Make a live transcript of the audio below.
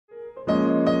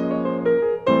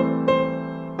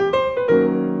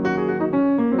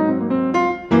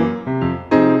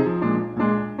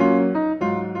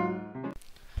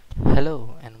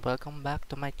welcome back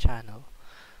to my channel.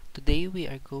 Today we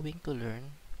are going to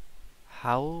learn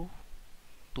how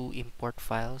to import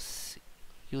files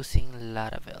using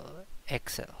Laravel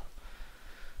Excel.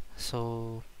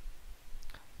 So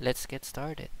let's get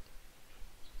started.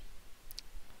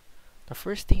 The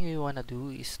first thing we want to do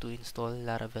is to install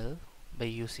Laravel by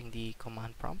using the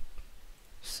command prompt.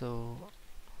 So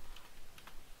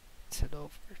let's head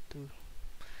over to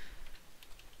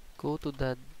go to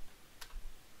the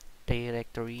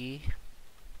directory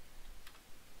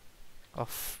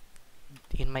of,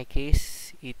 in my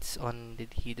case it's on the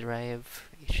D drive,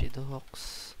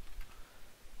 htdocs.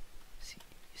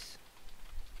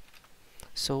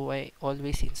 So I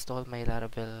always install my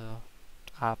Laravel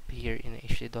app here in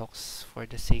htdocs for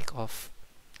the sake of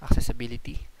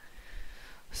accessibility.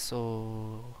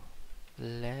 So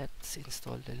let's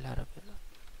install the Laravel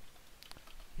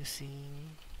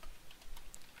using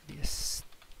this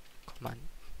command.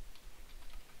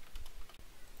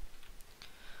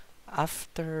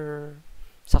 After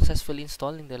successfully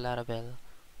installing the Laravel,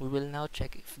 we will now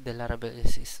check if the Laravel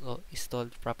is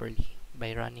installed properly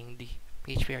by running the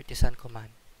PHP artisan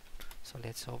command. So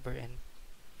let's over and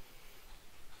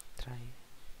try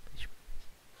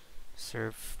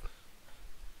serve.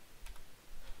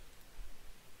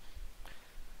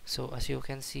 So as you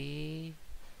can see,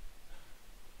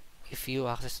 if you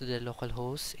access to the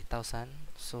localhost 8000,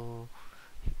 so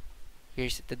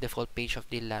here's the default page of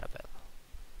the Laravel.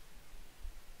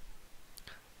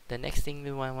 The next thing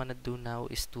we want to do now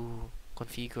is to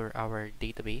configure our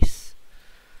database.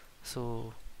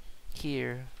 So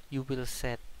here you will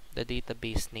set the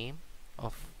database name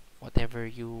of whatever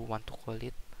you want to call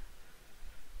it.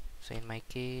 So in my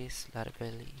case,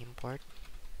 Laravel import.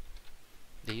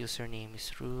 The username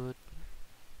is root.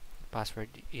 Password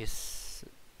is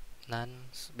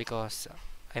none because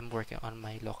I'm working on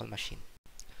my local machine.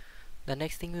 The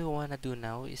next thing we want to do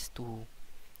now is to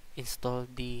install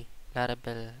the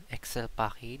Laravel Excel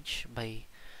package by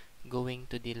going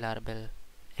to the Laravel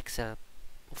Excel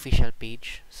official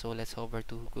page. So let's over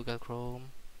to Google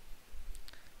Chrome,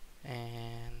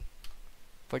 and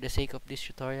for the sake of this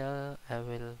tutorial I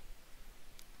will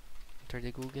enter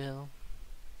the Google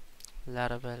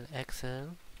Laravel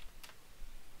Excel,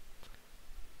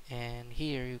 and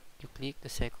here you click the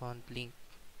second link,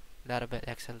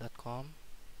 laravelexcel.com.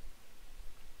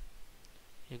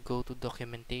 You go to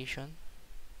documentation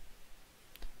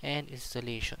and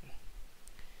installation.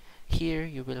 Here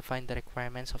you will find the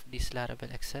requirements of this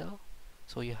Laravel Excel.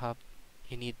 So you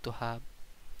need to have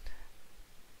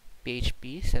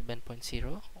PHP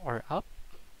 7.0 or up,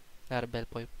 Laravel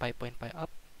 5.5 up,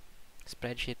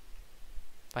 spreadsheet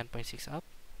 5.6 up,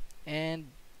 and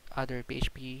other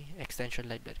PHP extension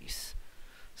libraries.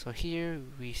 So here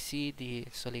we see the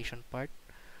installation part.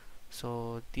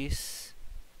 So the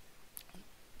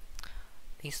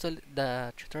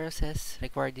tutorial says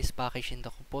require this package in the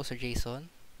composer JSON,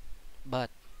 but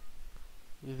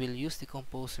we will use the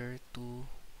composer to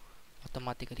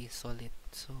automatically install it.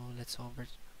 So let's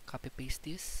copy paste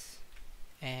this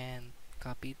and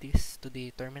copy this to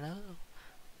the terminal.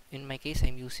 In my case,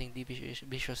 I'm using the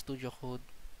Visual Studio Code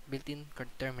built-in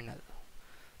terminal.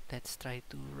 Let's try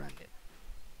to run it.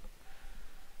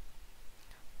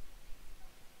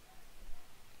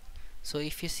 So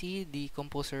if you see the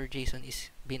composer JSON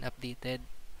is been updated,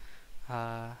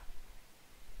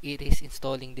 it is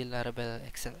installing the Laravel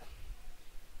Excel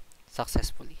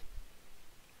successfully.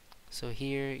 So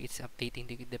here it's updating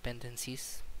the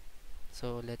dependencies.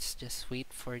 So let's just wait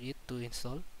for it to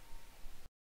install.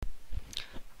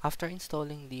 After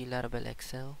installing the Laravel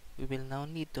Excel, we will now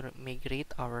need to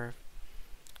migrate our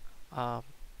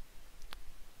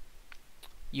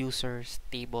users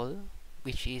table,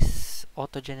 which is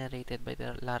auto-generated by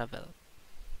the Laravel.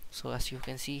 So as you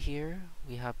can see here,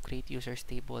 we have create users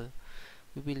table.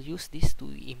 We will use this to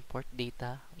import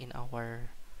data in our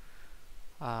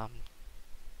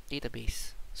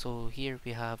database. So here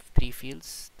we have 3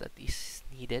 fields that is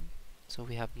needed. So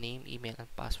we have name, email,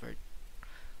 and password.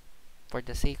 For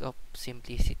the sake of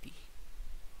simplicity,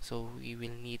 so we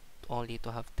will need only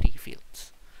to have 3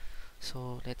 fields.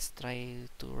 So let's try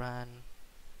to run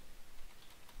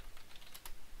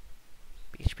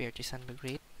PHP artisan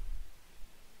migrate.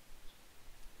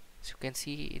 As you can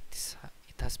see, it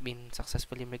has been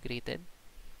successfully migrated.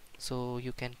 So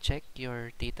you can check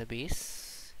your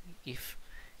database if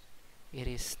it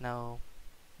is now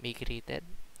migrated.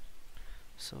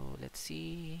 So let's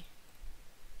see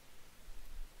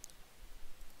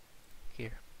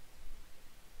here.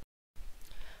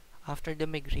 After the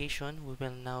migration, we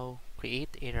will now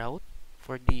create a route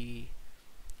for the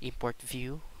import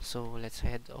view. So let's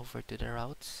head over to the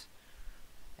routes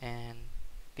and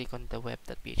click on the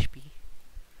web.php.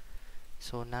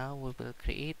 So now we will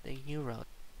create a new route.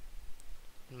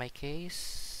 In my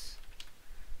case,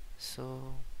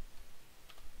 so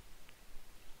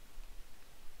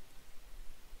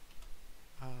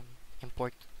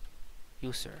import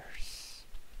users.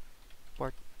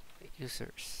 Import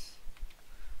users.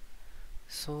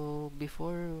 So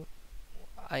before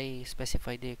I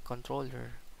specify the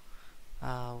controller,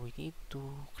 we need to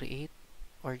create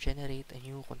or generate a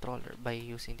new controller by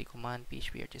using the command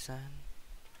php artisan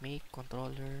make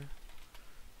controller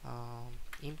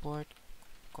import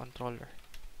controller.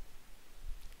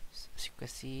 As you can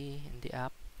see in the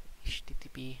app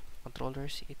http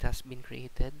controllers, it has been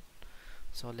created.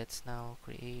 So let's now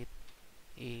create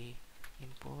a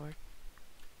import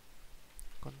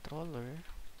controller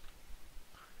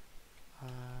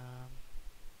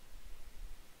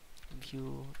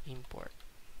view import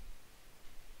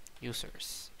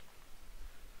users.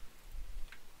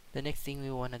 The next thing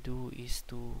we want to do is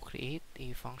to create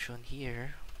a function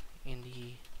here in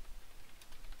the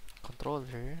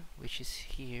controller, which is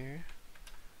here.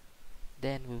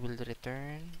 Then we will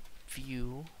return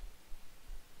view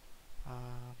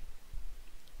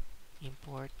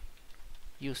import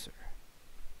user.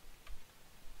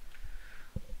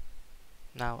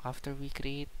 Now after we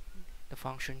create the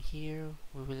function here,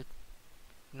 we will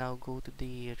now go to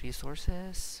the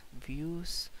resources,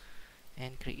 views,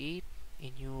 and create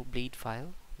a new blade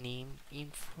file named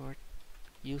import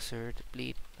user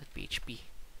blade.php.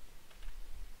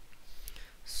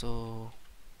 So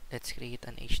let's create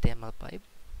an HTML pipe.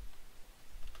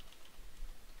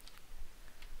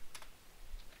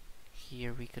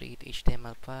 Here we create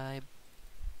HTML pipe,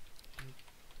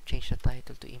 change the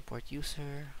title to import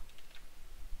user,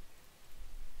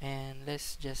 and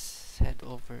let's just head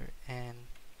over and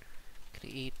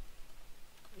create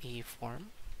a form.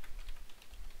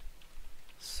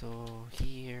 So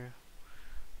here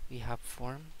we have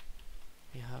form,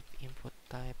 we have input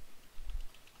type,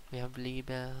 we have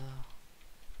label,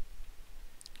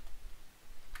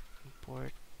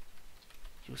 import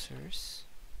users.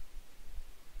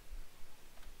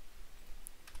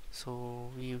 So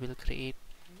we will create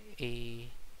a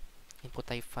input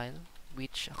type file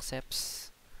which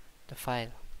accepts the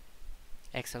file,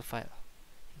 Excel file.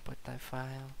 Input type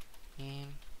file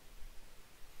in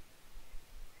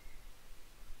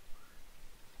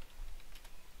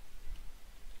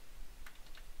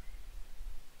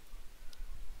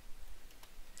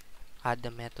add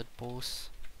the method post.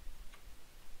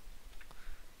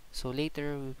 So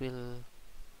later we will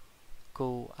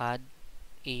go add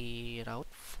a route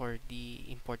for the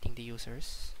importing the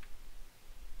users.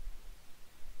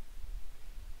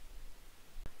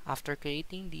 After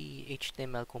creating the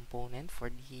HTML component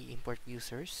for the import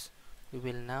users, we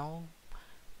will now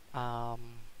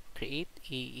create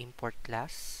a import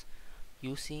class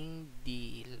using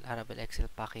the Laravel Excel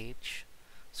package.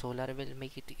 So Laravel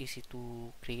make it easy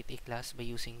to create a class by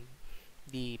using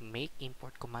the make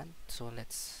import command. So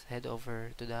let's head over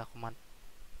to the command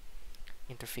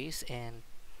interface and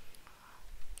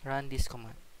run this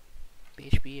command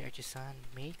php artisan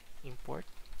make import,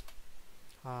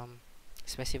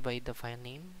 specify the file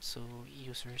name, so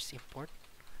users import,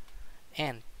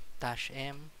 and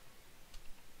 -m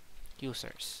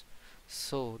users.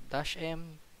 So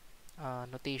 -m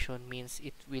notation means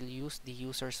it will use the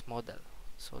users model.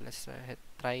 So let's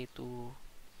try to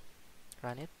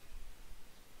run it.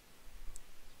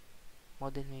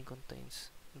 Model name contains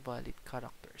valid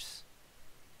characters.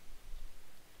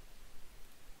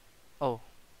 Oh,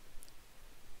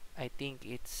 I think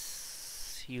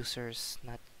it's users,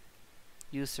 not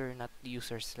user, not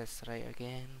users. Let's try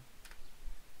again.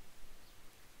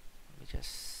 Let me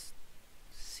just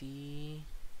see.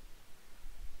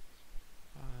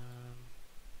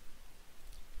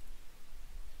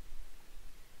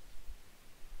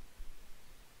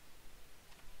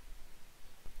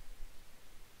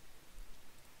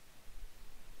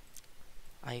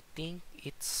 I think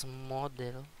it's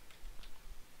model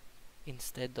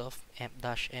instead of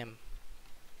 -m.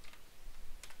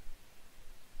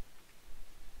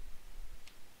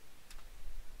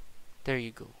 There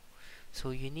you go. So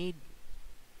you need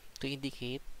to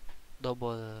indicate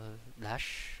double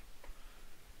dash,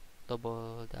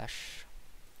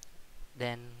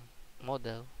 then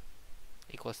model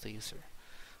equals to user.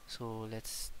 So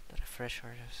let's refresh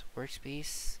our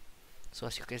workspace. So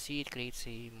as you can see, it creates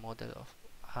a model of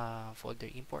folder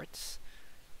imports.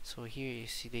 So here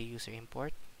is the user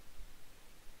import.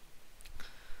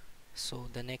 So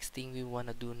the next thing we want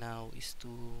to do now is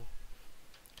to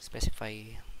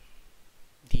specify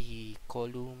the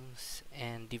columns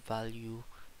and the value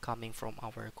coming from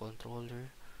our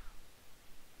controller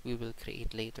we will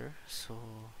create later. So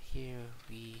here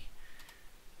we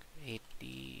create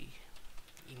the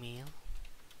email,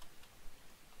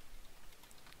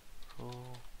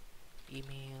 row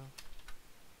email.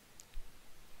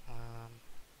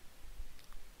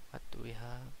 What do we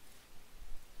have?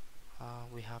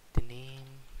 We have the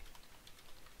name,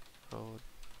 row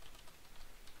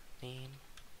name,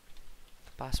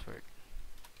 password.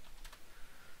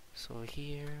 So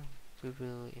here we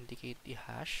will indicate the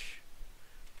hash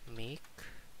make.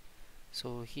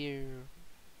 So here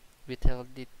we tell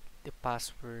the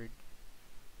password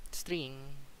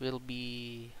string will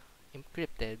be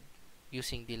encrypted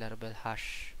using the Laravel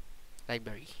hash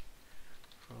library.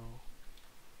 So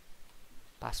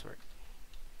password.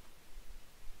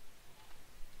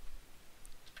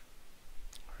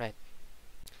 Right.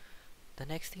 The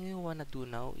next thing we wanna do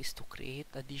now is to create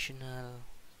additional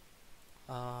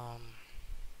um,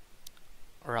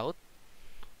 route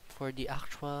for the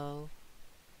actual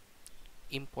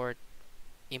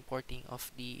importing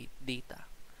of the data.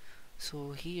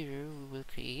 So here we will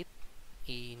create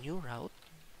a new route.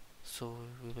 So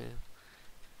we will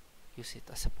use it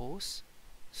as a post.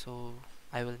 So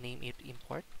I will name it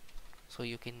import. So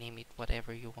you can name it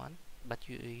whatever you want, but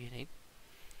you need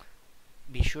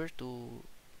be sure to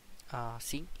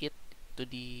sync it to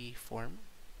the form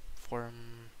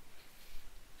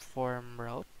form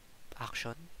route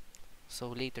action. So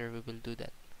later we will do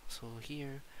that. So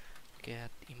here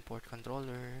get import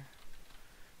controller,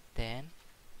 then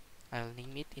I'll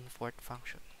name it import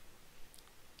function.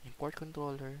 Import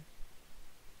controller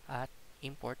at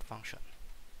import function.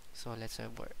 So let's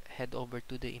head over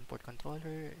to the import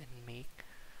controller and make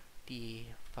the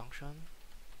function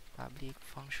public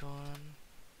function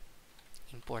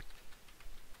import.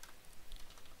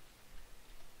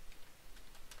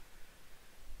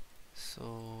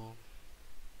 So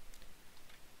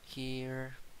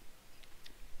here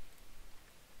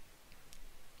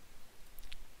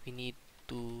we need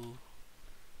to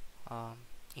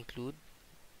include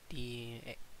the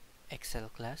Excel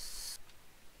class.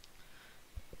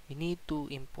 We need to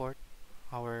import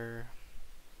our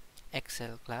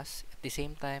Excel class at the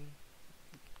same time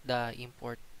the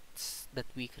imports that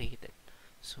we created.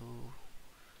 So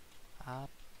app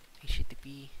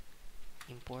http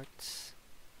imports,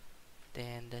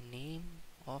 then the name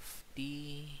of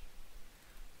the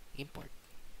import,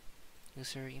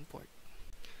 user import.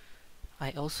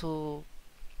 I also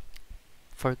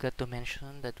forgot to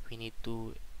mention that we need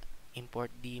to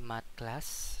import the math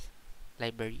class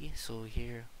library. So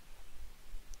here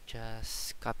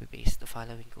just copy paste the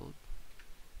following code.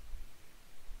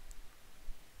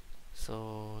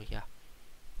 So yeah,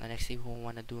 the next thing we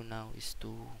want to do now is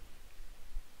to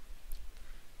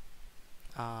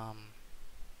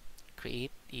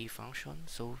create a function.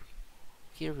 So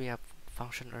here we have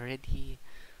function already.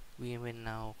 We will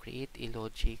now create a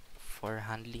logic for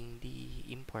handling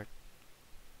the import,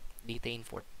 data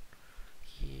import.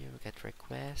 Here we get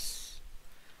requests,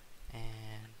 and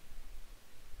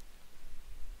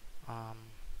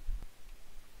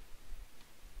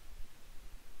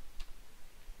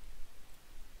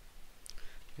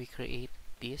we create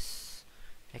this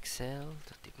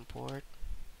excel.import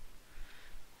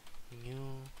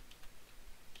new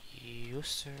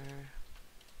user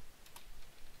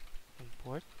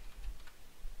import,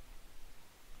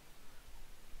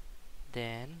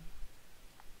 then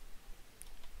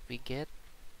we get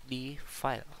the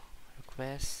file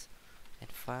request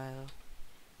and file,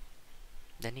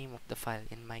 the name of the file,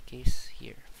 in my case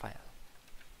here file.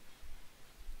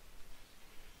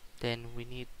 Then we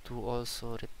need to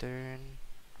also return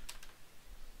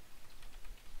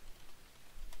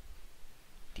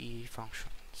the function.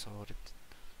 So return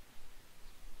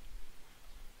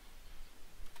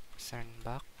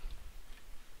back.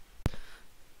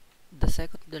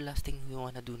 The last thing we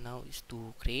want to do now is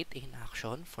to create an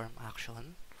action, form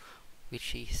action,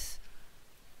 which is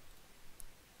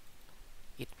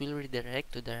it will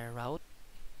redirect to the route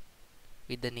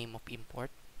with the name of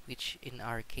import, which in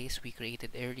our case we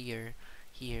created earlier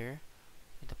here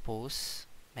with the post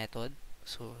method.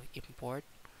 So import,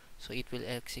 so it will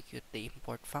execute the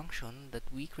import function that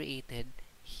we created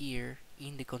here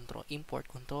in the import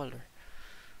controller.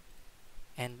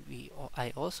 And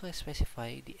I also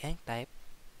specify the type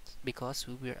because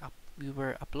we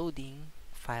were uploading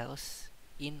files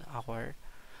in our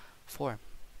form.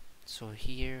 So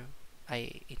here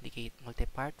I indicate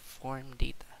multi-part form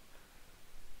data.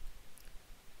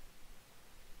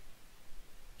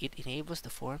 It enables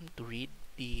the form to read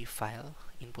the file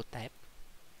input type.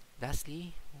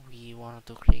 Lastly, we want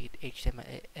to create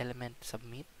HTML element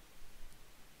submit.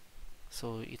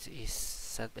 So it is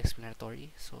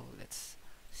self-explanatory. So let's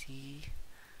see.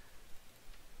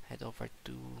 Head over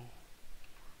to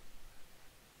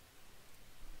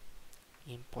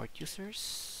import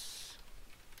users.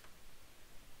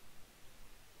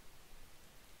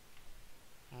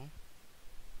 Hmm.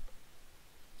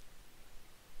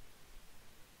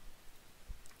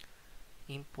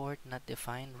 Import not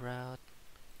defined route.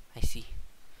 I see.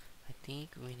 I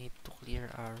think we need to clear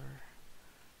our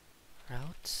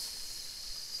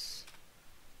routes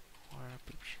or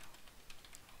page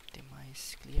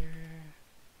optimize clear.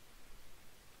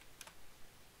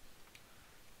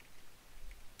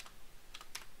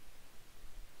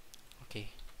 Okay.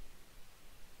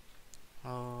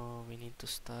 Oh, we need to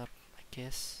stop, I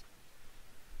guess.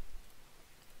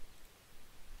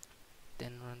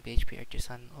 Then run PHP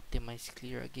artisan optimize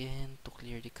clear again to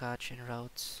clear the cache and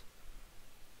routes.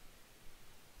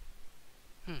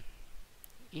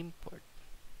 Import.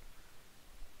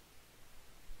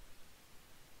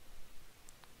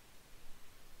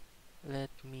 Let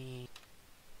me.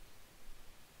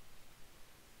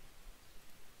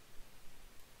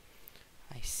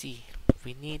 I see.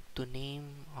 We need to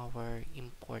name our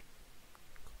import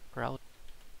route.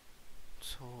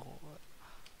 So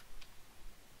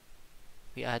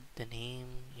we add the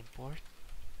name import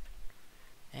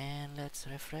and let's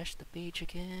refresh the page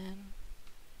again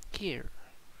here.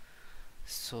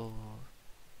 So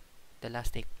the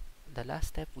last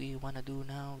step we want to do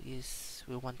now is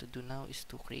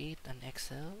to create an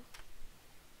Excel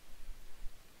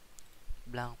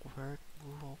blank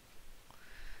workbook.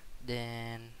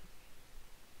 Then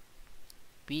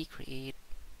we create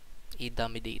a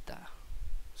dummy data.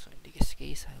 So in this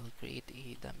case I will create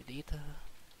a dummy data.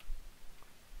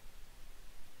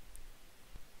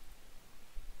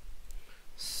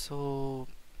 So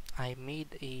I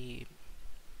made a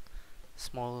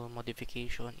small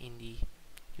modification in the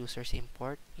user's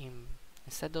import.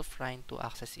 Instead of trying to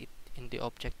access it in the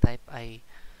object type, I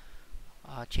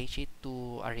change it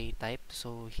to array type.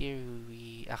 So here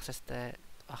we access the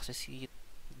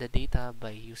data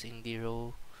by using the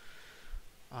row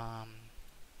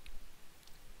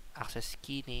access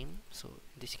key name. So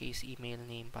in this case, email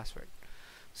name password.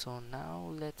 So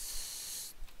now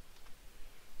let's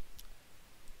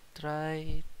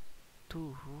try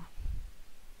to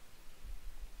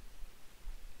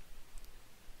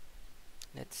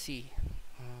let's see.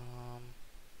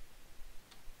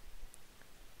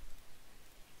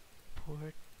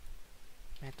 Import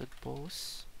method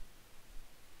post.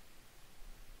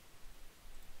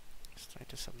 Let's try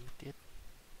to submit it.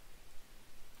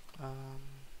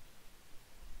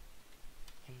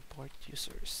 Import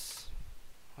users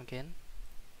again.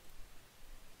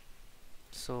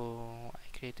 So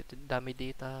I created the dummy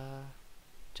data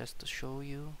just to show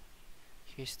you.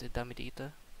 Here's the dummy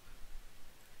data,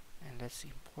 and let's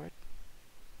import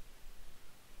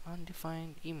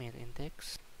undefined email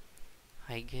index.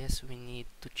 I guess we need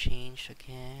to change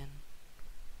again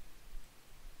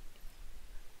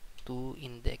to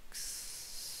index.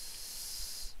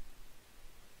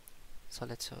 So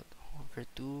let's go over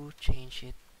to change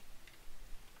it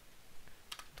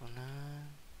to none.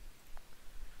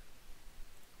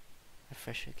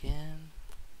 Refresh again.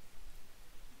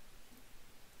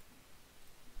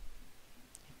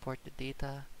 Import the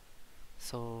data.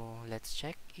 So let's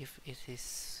check if it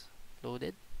is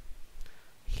loaded.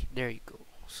 There you go.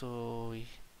 So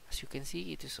as you can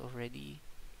see, it is already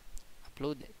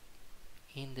uploaded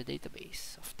in the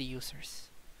database of the users.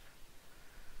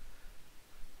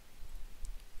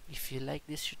 If you like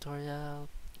this tutorial,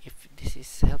 if this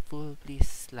is helpful,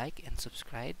 please like and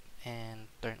subscribe and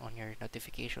turn on your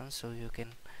notifications so you'll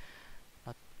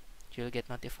get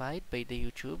notified by the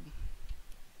YouTube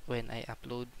when I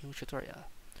upload new tutorial.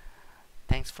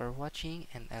 Thanks for watching,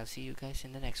 and I'll see you guys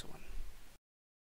in the next one.